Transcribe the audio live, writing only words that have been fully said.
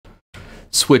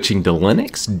Switching to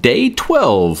Linux, day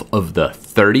 12 of the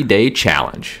 30-day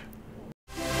challenge.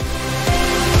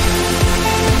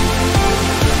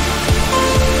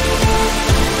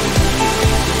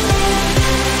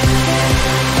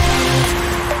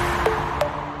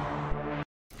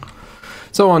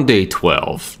 So on day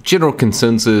 12, general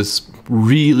consensus,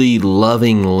 really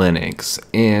loving Linux,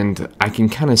 and I can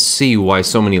kind of see why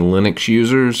so many Linux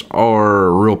users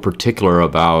are real particular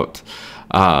about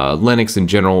Linux in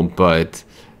general, but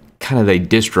kind of they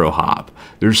distro hop.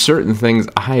 There's certain things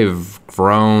I've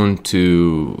grown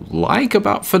to like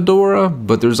about Fedora,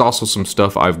 but there's also some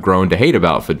stuff I've grown to hate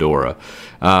about Fedora.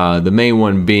 The main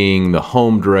one being the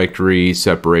home directory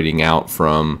separating out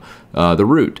from the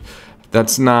root.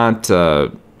 That's not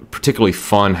particularly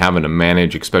fun having to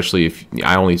manage, especially if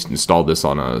I only installed this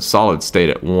on a solid state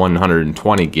at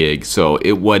 120 gigs, so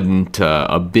it wasn't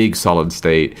a big solid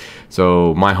state.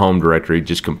 So my home directory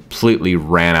just completely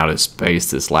ran out of space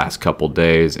this last couple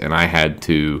days, and I had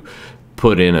to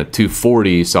put in a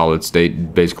 240 solid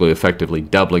state, basically effectively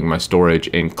doubling my storage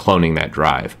and cloning that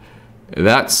drive.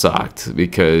 That sucked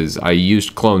because I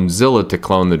used CloneZilla to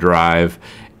clone the drive,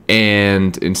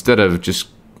 and instead of just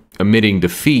emitting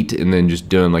defeat and then just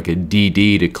doing like a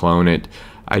DD to clone it,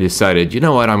 I decided, you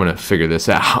know what, I'm gonna figure this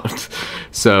out.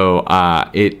 So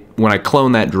when I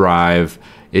cloned that drive,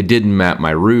 it didn't map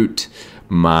my root,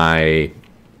 my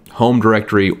home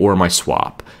directory, or my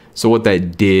swap. So what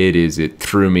that did is it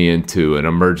threw me into an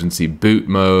emergency boot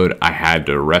mode. I had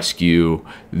to rescue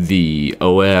the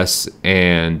OS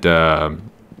and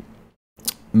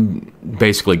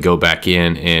basically go back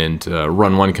in and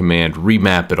run one command,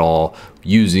 remap it all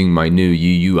using my new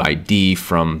UUID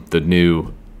from the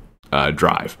new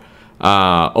drive.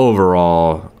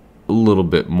 Overall, a little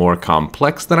bit more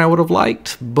complex than I would have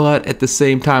liked, but at the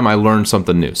same time, I learned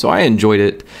something new. So I enjoyed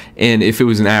it, and if it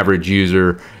was an average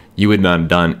user, you would not have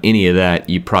done any of that.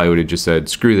 You probably would have just said,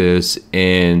 screw this,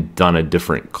 and done a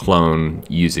different clone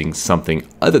using something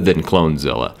other than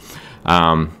CloneZilla.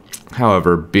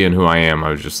 However, being who I am,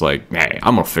 I was just like, hey,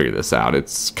 I'm gonna figure this out.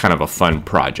 It's kind of a fun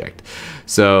project.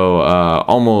 So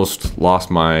almost lost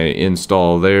my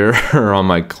install there on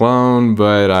my clone,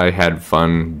 but I had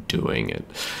fun doing it.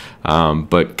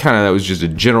 But kind of that was just a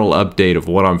general update of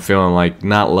what I'm feeling like.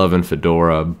 Not loving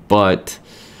Fedora, but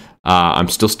I'm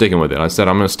still sticking with it. I said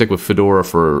I'm going to stick with Fedora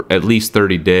for at least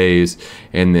 30 days,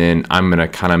 and then I'm going to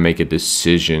kind of make a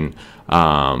decision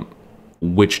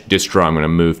which distro I'm going to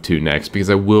move to next, because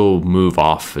I will move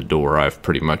off Fedora. I've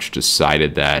pretty much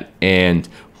decided that. And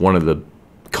one of the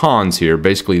cons here,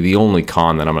 basically the only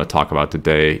con that I'm going to talk about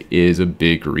today, is a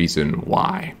big reason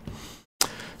why.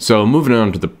 So moving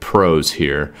on to the pros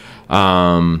here.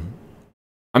 I've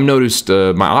noticed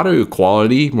my audio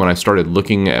quality when I started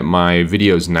looking at my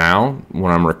videos now,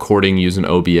 when I'm recording using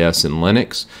OBS and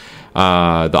Linux.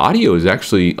 The audio is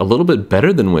actually a little bit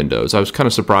better than Windows. I was kind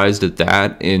of surprised at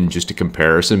that, in just a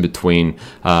comparison between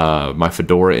my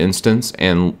Fedora instance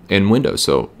and Windows.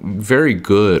 So very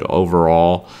good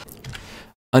overall.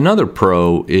 Another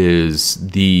pro is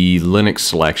the Linux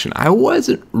selection. I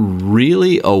wasn't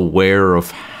really aware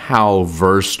of how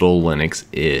versatile Linux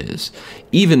is.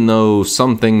 Even though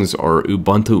some things are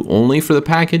Ubuntu only for the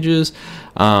packages,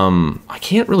 I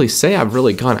can't really say I've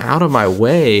really gone out of my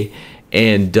way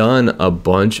and done a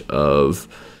bunch of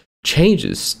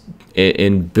changes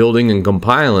in building and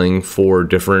compiling for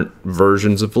different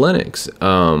versions of Linux.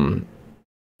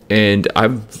 And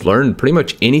I've learned pretty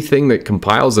much anything that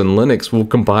compiles in Linux will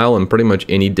compile in pretty much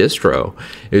any distro.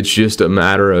 It's just a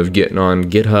matter of getting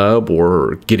on GitHub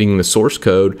or getting the source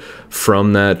code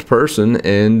from that person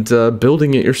and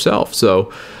building it yourself.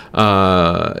 So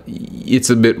it's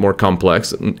a bit more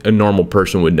complex. A normal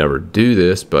person would never do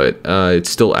this, but it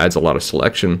still adds a lot of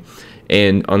selection.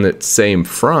 And on that same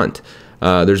front,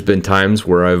 there's been times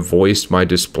where I've voiced my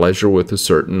displeasure with a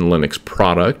certain Linux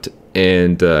product,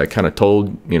 and kind of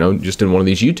told, you know, just in one of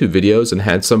these YouTube videos, and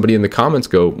had somebody in the comments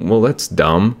go, well, that's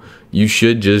dumb. You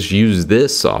should just use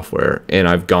this software. And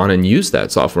I've gone and used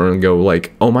that software and go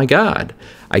like, oh my God,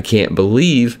 I can't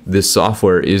believe this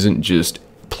software isn't just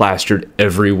plastered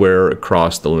everywhere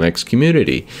across the Linux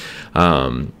community.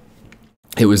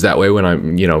 It was that way when I,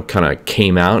 you know, kind of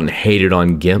came out and hated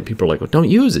on GIMP. People are like, well, don't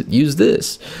use it. Use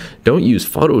this. Don't use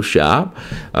Photoshop.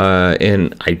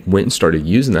 And I went and started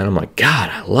using that. I'm like, God,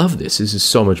 I love this. This is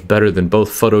so much better than both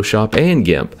Photoshop and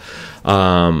GIMP.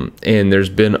 And there's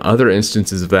been other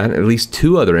instances of that, at least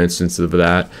 2 other instances of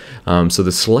that. So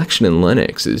the selection in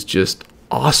Linux is just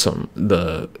awesome.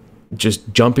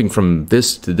 Just jumping from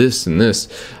this to this and this,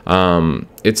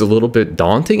 it's a little bit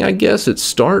daunting, I guess, at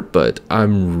start, but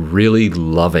I'm really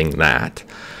loving that.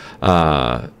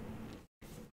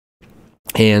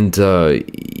 And,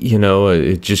 you know,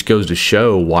 it just goes to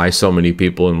show why so many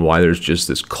people and why there's just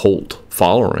this cult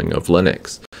following of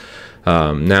Linux.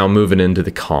 Now moving into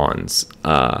the cons.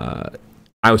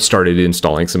 I started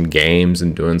installing some games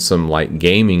and doing some light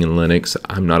gaming in Linux.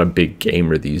 I'm not a big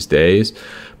gamer these days,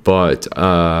 but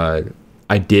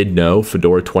I did know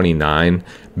Fedora 29,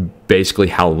 basically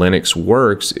how Linux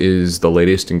works is the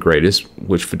latest and greatest,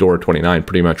 which Fedora 29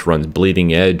 pretty much runs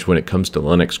bleeding edge when it comes to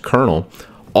Linux kernel.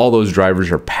 All those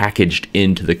drivers are packaged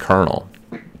into the kernel.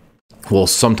 Well,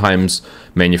 sometimes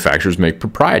manufacturers make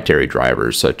proprietary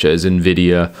drivers such as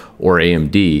NVIDIA or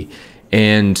AMD,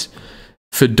 and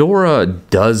Fedora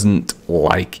doesn't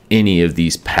like any of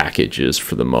these packages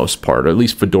for the most part, or at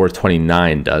least Fedora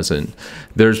 29 doesn't.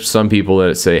 There's some people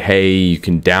that say, hey, you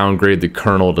can downgrade the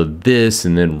kernel to this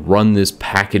and then run this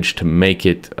package to make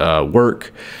it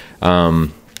work.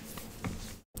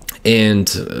 And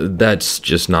that's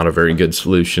just not a very good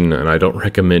solution, and I don't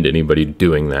recommend anybody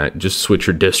doing that. Just switch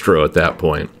your distro at that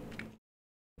point.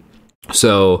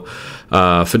 So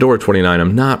Fedora 29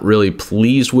 I'm not really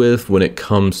pleased with when it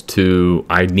comes to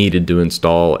I needed to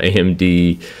install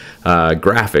AMD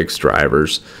graphics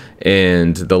drivers,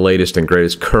 and the latest and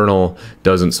greatest kernel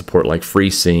doesn't support like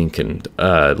FreeSync, and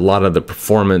a lot of the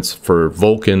performance for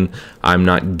Vulkan I'm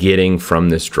not getting from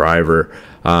this driver.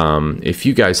 If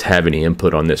you guys have any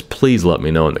input on this, please let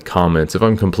me know in the comments. If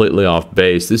I'm completely off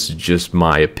base, this is just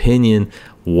my opinion,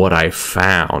 what I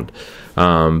found.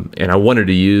 And I wanted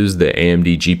to use the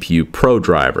AMD GPU-Pro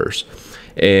drivers,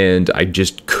 and I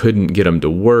just couldn't get them to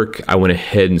work. I went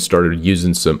ahead and started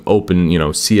using some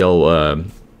OpenGPL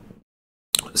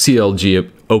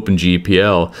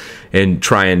and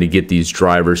trying to get these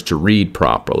drivers to read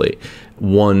properly.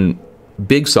 One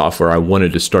big software I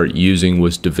wanted to start using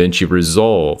was Davinci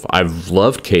Resolve. I've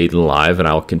loved Kdenlive, and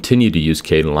I'll continue to use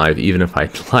Kdenlive even if I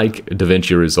like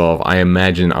Davinci Resolve. I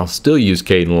imagine I'll still use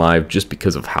Kdenlive just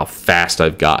because of how fast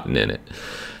I've gotten in it.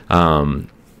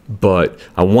 But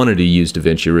I wanted to use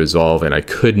Davinci Resolve, and I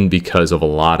couldn't because of a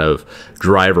lot of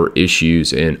driver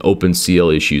issues and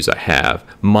OpenCL issues I have.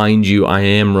 Mind you, I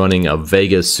am running a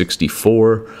Vega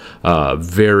 64,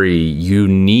 very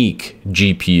unique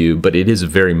GPU, but it is a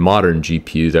very modern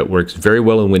GPU that works very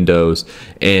well in Windows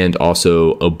and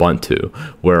also Ubuntu,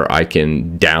 where I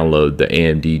can download the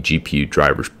AMD GPU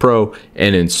Drivers Pro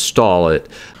and install it.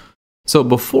 So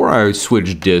before I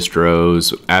switch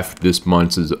distros after this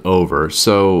month is over,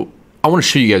 so I want to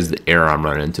show you guys the error I'm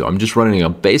running into. I'm just running a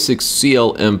basic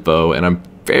CL info, and I'm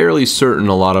fairly certain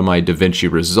a lot of my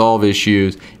Davinci Resolve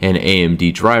issues and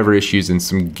AMD driver issues and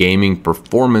some gaming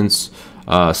performance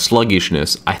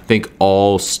sluggishness, I think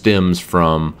all stems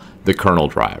from the kernel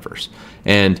drivers.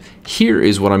 And here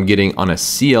is what I'm getting on a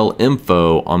CL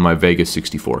info on my Vega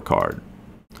 64 card.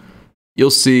 You'll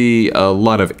see a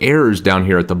lot of errors down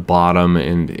here at the bottom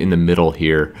and in the middle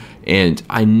here, and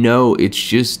I know it's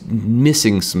just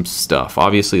missing some stuff.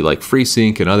 Obviously, like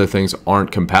FreeSync and other things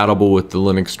aren't compatible with the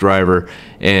Linux driver,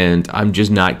 and I'm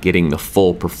just not getting the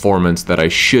full performance that I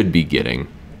should be getting.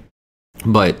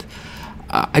 But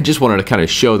I just wanted to kind of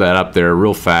show that up there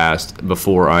real fast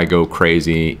before I go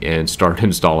crazy and start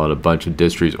installing a bunch of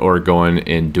distros, or going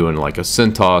and doing like a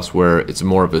CentOS where it's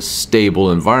more of a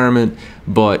stable environment,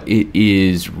 but it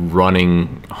is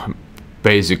running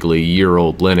basically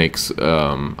year-old Linux.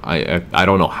 I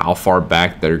don't know how far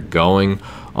back they're going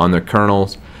on their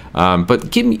kernels.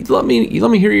 But let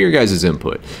me hear your guys'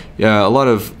 input. Yeah, a lot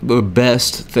of the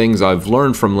best things I've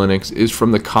learned from Linux is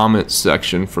from the comments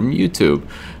section from YouTube,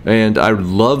 and I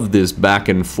love this back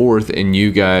and forth and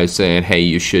you guys saying, hey,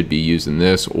 you should be using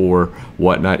this or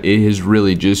whatnot. It has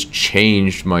really just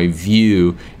changed my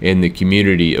view in the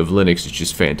community of Linux. It's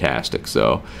just fantastic.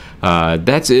 So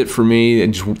that's it for me,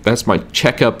 and that's my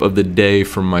checkup of the day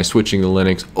from my switching to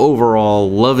Linux. Overall,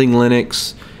 loving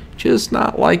Linux. Just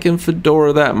not liking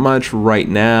Fedora that much right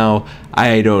now.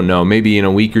 I don't know, maybe in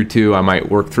a week or two I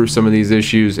might work through some of these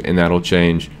issues and that'll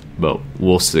change, but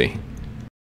we'll see.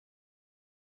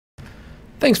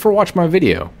 Thanks for watching my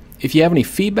video. If you have any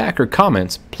feedback or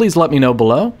comments, please let me know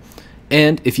below.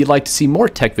 And if you'd like to see more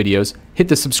tech videos, hit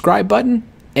the subscribe button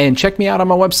and check me out on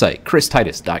my website,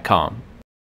 christitus.com.